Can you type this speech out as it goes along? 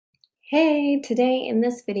Hey, today in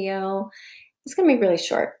this video, it's going to be really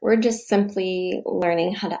short. We're just simply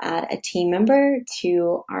learning how to add a team member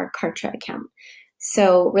to our Kartra account.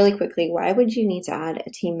 So really quickly, why would you need to add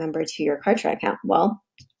a team member to your Kartra account? Well,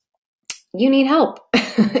 you need help.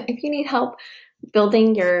 If you need help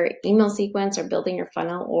building your email sequence or building your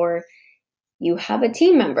funnel, or you have a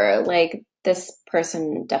team member, like this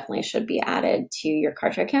person definitely should be added to your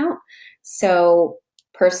Kartra account. So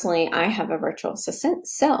personally, I have a virtual assistant,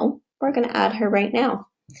 so we're going to add her right now.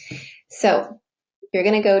 So you're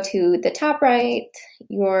going to go to the top right,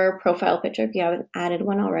 your profile picture. If you haven't added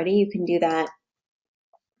one already, you can do that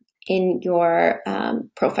in your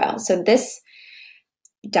profile. So this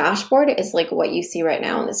dashboard is like what you see right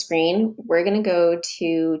now on the screen. We're going to go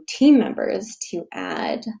to team members to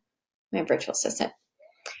add my virtual assistant.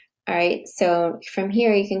 All right, so from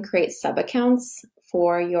here you can create sub-accounts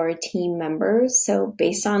for your team members. So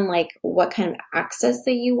based on like what kind of access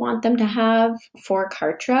that you want them to have for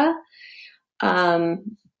Kartra,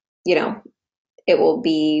 you know, it will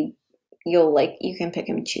be, you can pick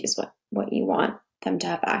and choose what you want them to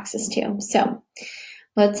have access to. So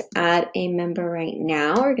let's add a member right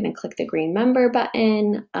now. We're going to click the green member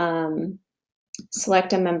button.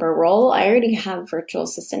 Select a member role. I already have virtual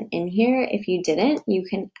assistant in here. If you didn't, you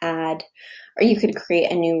can add, or you could create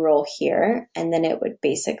a new role here, and then it would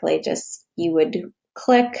basically just, you would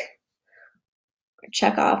click,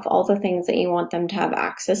 check off all the things that you want them to have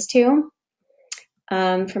access to.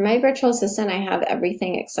 For my virtual assistant, I have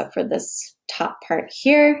everything except for this top part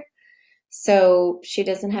here. So she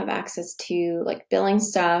doesn't have access to like billing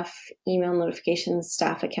stuff, email notifications,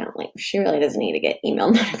 staff account. Like she really doesn't need to get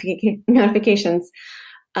email notifications.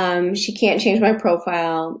 She can't change my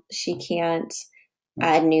profile. She can't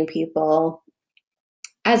add new people.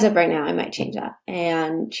 As of right now, I might change that.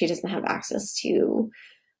 And she doesn't have access to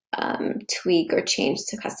tweak or change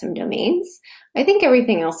to custom domains. I think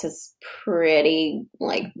everything else is pretty,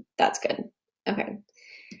 like, that's good. Okay.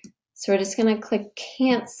 So we're just going to click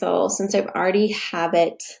cancel since I've already have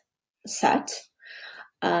it set.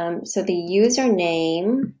 So the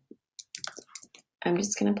username, I'm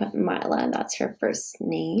just going to put Mila. That's her first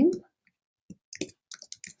name.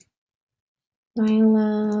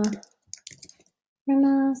 Mila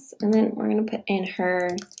Remas. And then we're going to put in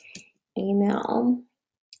her email,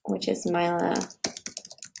 which is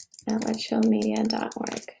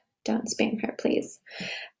mila@letshowmedia.org. Don't spam her, please.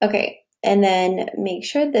 Okay. And then make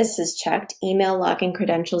sure this is checked, email login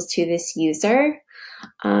credentials to this user.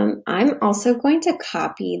 I'm also going to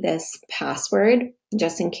copy this password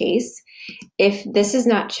just in case. If this is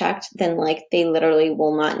not checked, then like they literally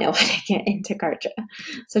will not know how to get into Kartra.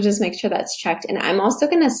 So just make sure that's checked. And I'm also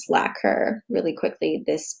going to Slack her really quickly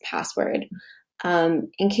this password.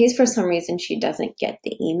 In case for some reason she doesn't get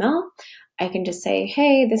the email, I can just say,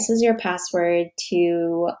 hey, this is your password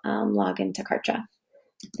to log into Kartra.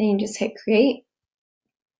 Then you just hit create.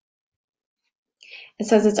 It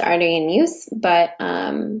says it's already in use, but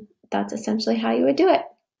that's essentially how you would do it.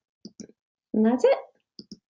 And that's it.